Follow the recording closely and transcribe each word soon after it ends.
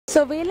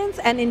Surveillance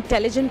and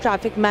intelligent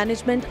traffic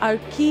management are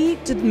key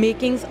to the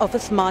makings of a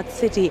smart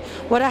city.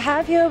 What I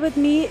have here with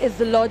me is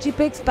the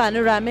LOGIPIX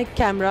Panoramic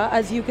Camera.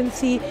 As you can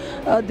see,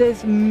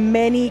 there's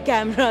many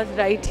cameras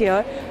right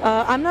here.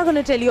 I'm not going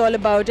to tell you all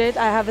about it.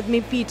 I have with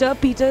me Peter.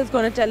 Peter is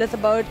going to tell us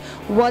about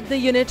what the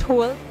unit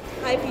holds.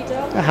 Hi Peter.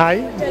 Hi.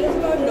 Tell us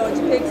about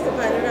LOGIPIX, the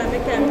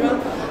panoramic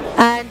camera.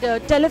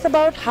 And tell us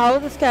about how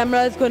this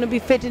camera is going to be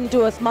fit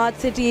into a smart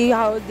city,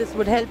 how this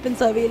would help in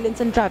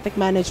surveillance and traffic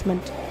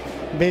management.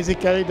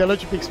 Basically, the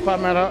LOGIPIX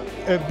camera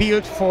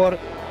built for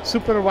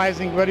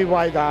supervising very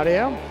wide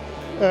area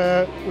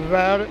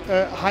where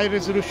high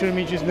resolution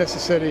image is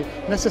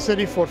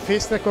necessary for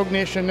face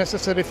recognition,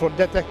 necessary for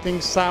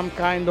detecting some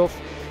kind of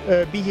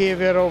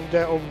behavior of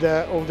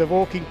the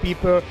walking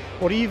people,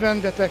 or even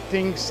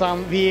detecting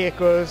some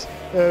vehicles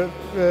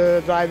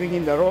driving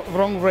in the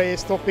wrong way,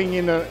 stopping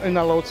in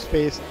a loud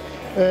space.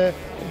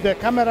 The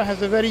camera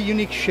has a very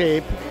unique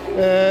shape.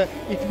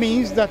 It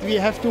means that we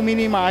have to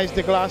minimize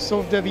the glass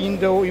of the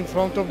window in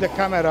front of the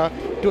camera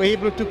to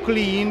able to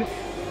clean,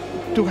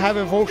 to have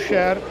a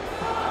washer,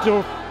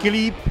 to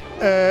keep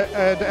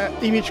the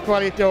image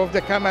quality of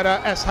the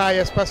camera as high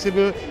as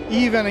possible,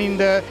 even in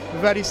the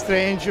very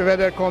strange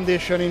weather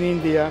condition in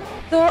India.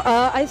 So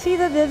I see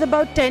that there's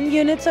about 10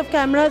 units of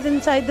cameras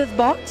inside this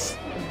box.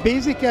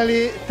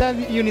 Basically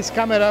 10 units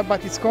camera,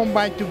 but it's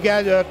combined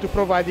together to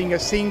providing a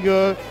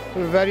single,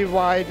 very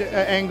wide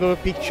angle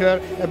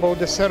picture about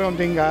the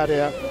surrounding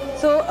area.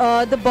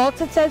 So the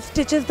box itself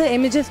stitches the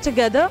images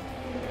together?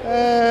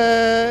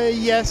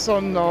 Yes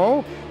or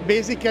no.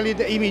 Basically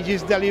the image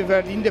is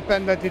delivered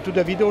independently to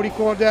the video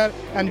recorder,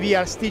 and we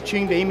are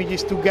stitching the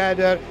images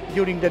together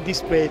during the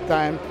display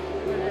time.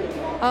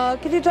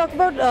 Can you talk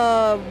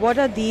about what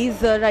are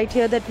these right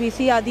here that we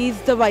see? Are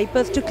these the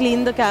wipers to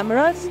clean the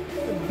cameras?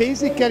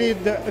 Basically,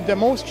 the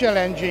most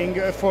challenging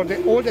for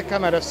all the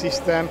camera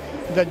system,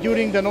 that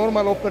during the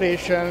normal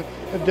operation,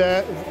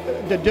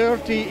 the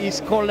dirty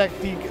is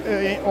collecting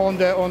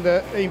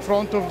in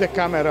front of the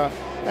camera,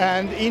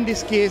 and in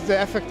this case,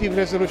 the effective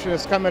resolution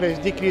of the camera is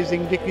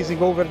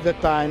decreasing over the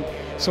time.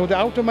 So the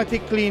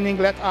automatic cleaning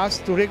let us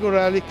to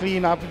regularly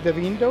clean up the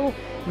window.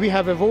 We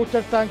have a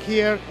water tank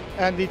here,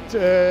 and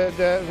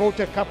the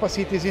water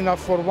capacity is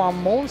enough for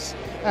 1 month.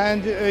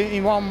 And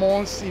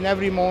in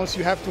every month,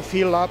 you have to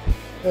fill up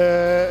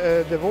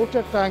the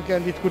water tank,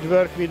 and it could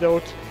work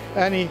without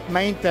any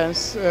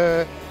maintenance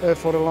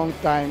for a long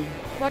time.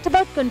 What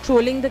about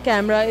controlling the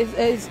camera?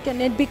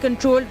 Can it be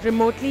controlled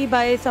remotely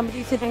by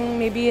somebody sitting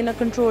maybe in a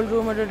control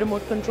room or a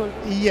remote control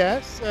room?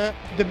 Yes,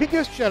 the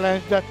biggest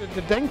challenge that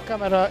the DEN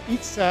camera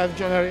itself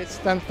generates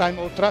 10 times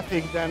more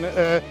traffic than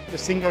the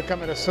single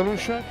camera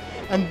solution,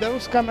 and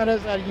those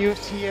cameras are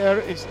used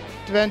here is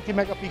 20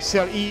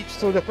 megapixel each,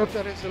 so the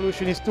total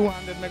resolution is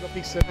 200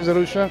 megapixel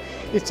resolution.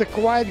 It's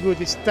quite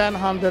good, it's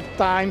 100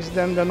 times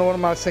than the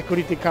normal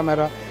security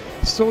camera.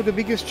 So the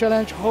biggest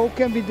challenge, how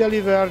can we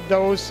deliver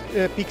those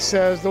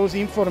pixels, those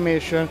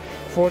information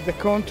for the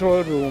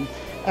control room?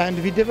 And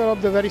we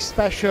developed a very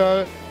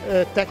special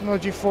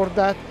technology for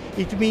that.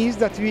 It means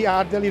that we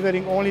are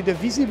delivering only the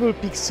visible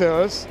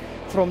pixels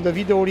from the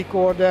video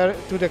recorder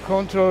to the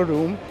control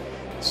room.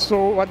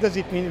 So what does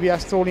it mean? We are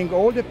storing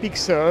all the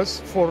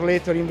pixels for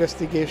later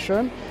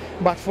investigation,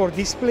 but for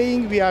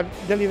displaying we are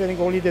delivering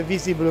only the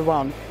visible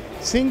one.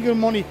 Single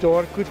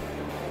monitor could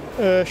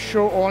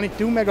show only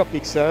 2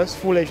 megapixels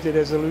full HD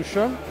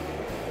resolution,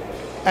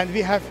 and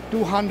we have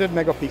 200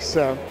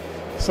 megapixel.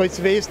 So it's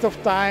waste of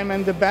time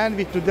and the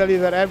bandwidth to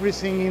deliver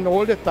everything in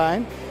all the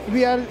time.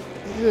 We are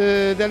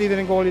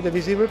delivering only the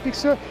visible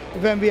pixel.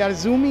 When we are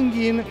zooming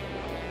in,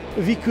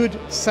 we could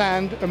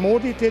send more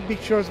detailed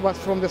pictures, but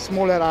from the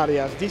smaller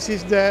areas. This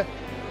is the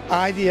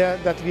idea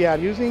that we are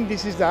using.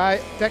 This is the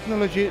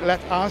technology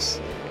let us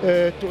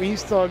to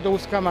install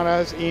those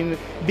cameras in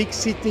big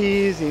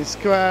cities, in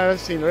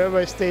squares, in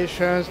railway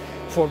stations,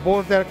 for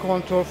border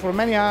control, for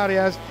many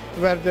areas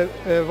where the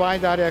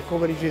wide area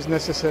coverage is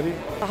necessary.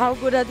 How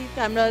good are these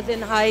cameras in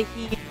high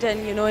heat and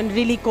in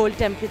really cold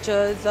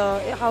temperatures?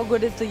 How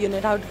good is the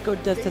unit? How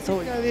good does this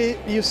hold?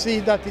 You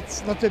see that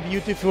it's not a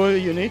beautiful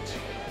unit.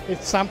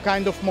 It's some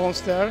kind of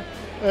monster.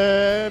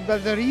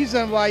 But the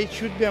reason why it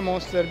should be a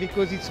monster,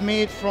 because it's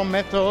made from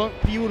metal,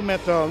 pure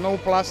metal, no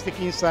plastic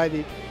inside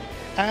it.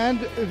 And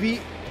we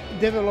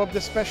developed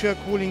a special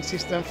cooling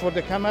system for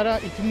the camera.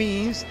 It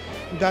means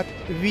that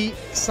we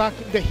suck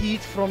the heat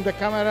from the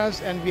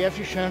cameras and we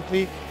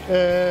efficiently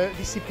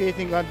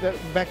dissipating at the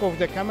back of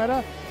the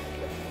camera.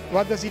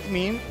 What does it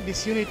mean?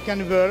 This unit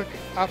can work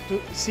up to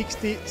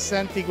 60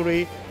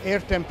 centigrade air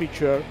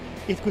temperature.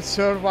 It could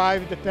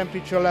survive the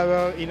temperature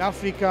level in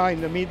Africa,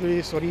 in the Middle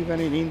East, or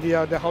even in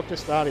India, the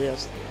hottest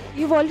areas.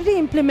 You've already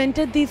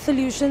implemented these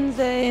solutions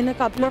in a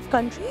couple of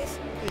countries?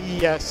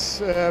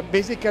 Yes,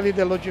 basically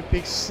the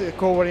LOGIPIX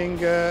covering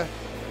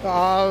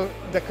all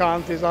the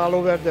countries all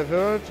over the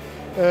world.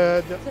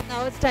 So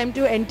now it's time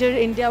to enter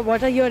India.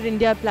 What are your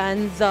India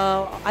plans?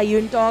 Are you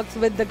in talks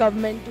with the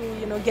government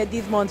to get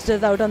these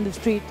monsters out on the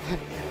street?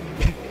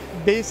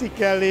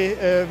 Basically,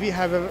 we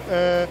have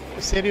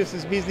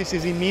serious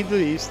businesses in Middle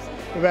East,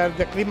 where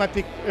the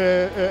climatic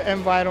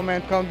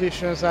environment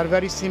conditions are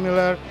very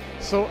similar.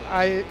 So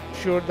I'm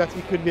sure that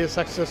we could be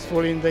successful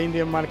in the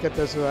Indian market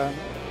as well.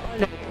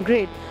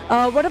 Great.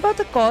 What about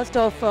the cost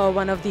of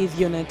one of these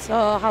units?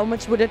 How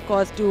much would it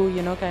cost to,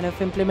 kind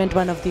of implement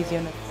one of these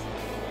units?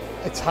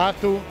 It's hard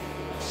to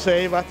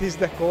say what is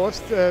the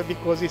cost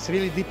because it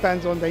really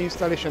depends on the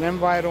installation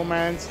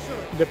environments,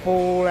 the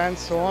pole and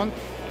so on.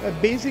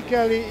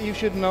 Basically, you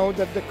should know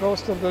that the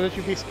cost of the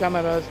LOGIPIX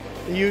cameras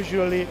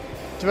usually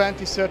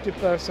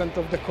 20–30%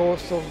 of the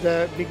cost of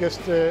the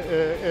biggest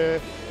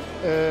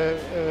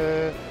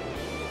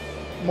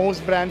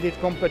most branded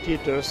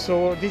competitors.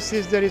 So this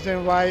is the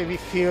reason why we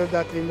feel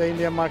that in the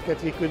Indian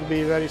market we could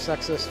be very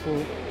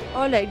successful.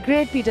 All right,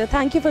 great, Peter.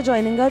 Thank you for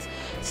joining us.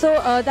 So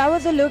that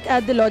was a look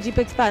at the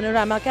LOGIPIX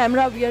Panorama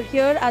Camera. We are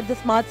here at the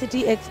Smart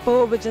City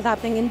Expo, which is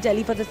happening in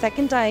Delhi for the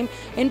second time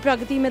in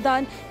Pragati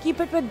Maidan. Keep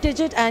it with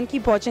Digit and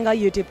keep watching our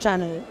YouTube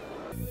channel.